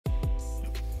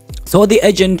So the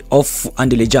agent of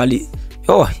Andile Jali,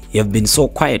 you have been so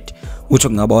quiet. We're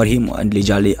talking about him, Andile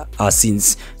Jali,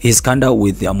 since his scandal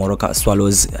with the Morocco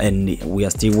Swallows, and we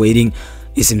are still waiting.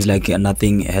 It seems like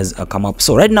nothing has come up.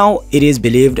 So right now it is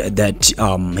believed that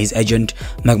his agent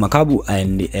Meg Makabu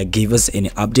and gave us any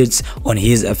updates on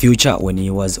his future when he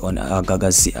was on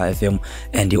Gaga's FM,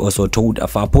 and he also told a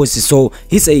far post. So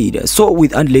he said, so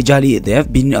with Andile Jali there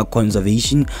have been a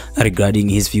conservation regarding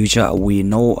his future. We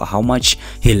know how much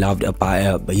he loved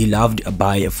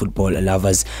by football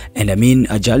lovers, and I mean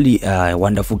Jali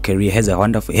wonderful career, had a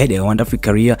wonderful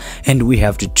career, and we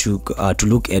have to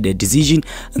look at the decision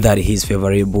that his favorable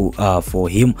for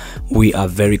him. We are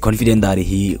very confident that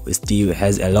he still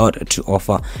has a lot to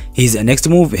offer. His next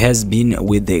move has been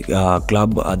with the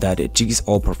club that ticks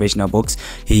all professional box.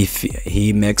 If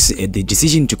he makes the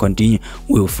decision to continue,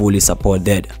 we will fully support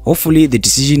that. Hopefully the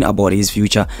decision about his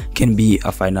future can be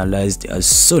finalized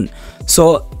soon.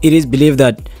 So it is believed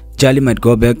that Jali might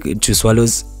go back to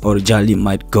Swallows, or Jali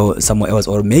might go somewhere else,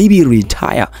 or maybe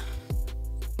retire.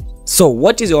 So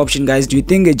what is your option, guys? Do you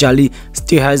think Jali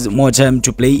still has more time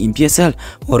to play in PSL,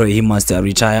 or he must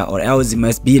retire, or else he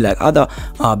must be like other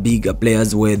big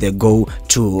players where they go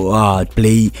to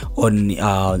play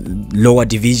on lower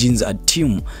divisions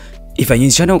team? If you're new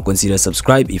to the channel, consider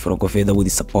subscribe. If you want to go further with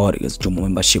the support, it's join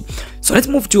membership. So let's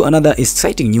move to another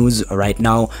exciting news right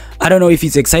now. I don't know if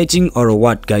it's exciting or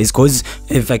what, guys, because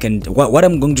if I can, what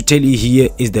I'm going to tell you here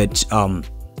is that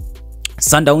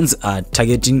Sundowns are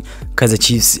targeting Kaizer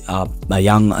Chiefs, a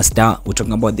young star. We're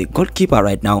talking about the goalkeeper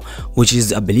right now, which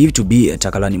is believed to be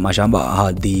Takalani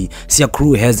Majamba. The Sia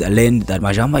crew has learned that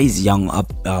Majamba is a young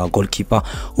goalkeeper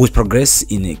whose progress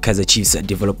in Kaizer Chiefs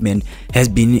development has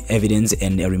been evident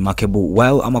and remarkable,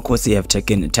 while Amakosi have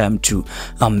taken time to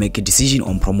make a decision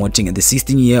on promoting the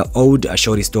 16-year-old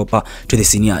shortstopper to the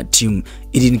senior team.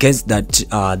 It indicates that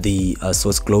the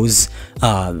source close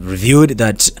revealed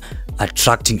that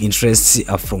attracting interest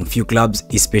from few clubs,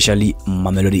 especially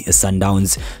Mamelodi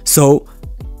Sundowns. So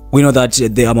we know that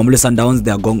the Mamelodi Sundowns, they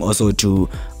are going also to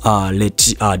let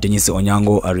Denis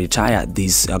Onyango retire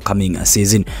this coming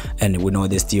season, and we know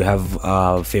they still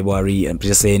have February and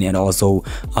Peterson, and also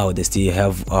they still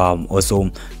have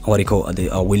also what they call the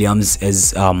Williams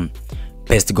as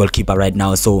best goalkeeper right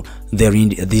now. So they're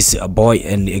in this boy,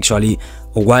 and actually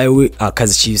while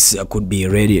Kaizer Chiefs could be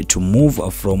ready to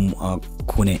move from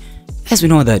Kune, as we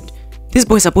know that this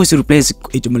boy is supposed to replace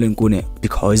Itumeleng Kune,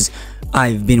 because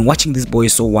I've been watching this boy,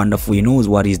 so wonderful. He knows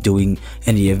what he's doing,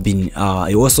 and he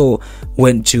also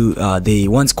went to they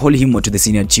once called him to the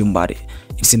senior team, but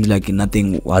it seems like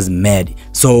nothing was made.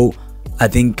 So I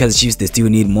think Kaizer Chiefs, they still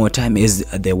need more time as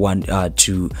they want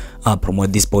to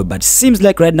promote this boy. But it seems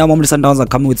like right now Mamelodi Sundowns are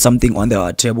coming with something on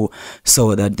their table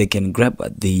so that they can grab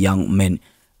the young men.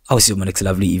 I'll see you in my next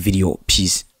lovely video.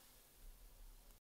 Peace.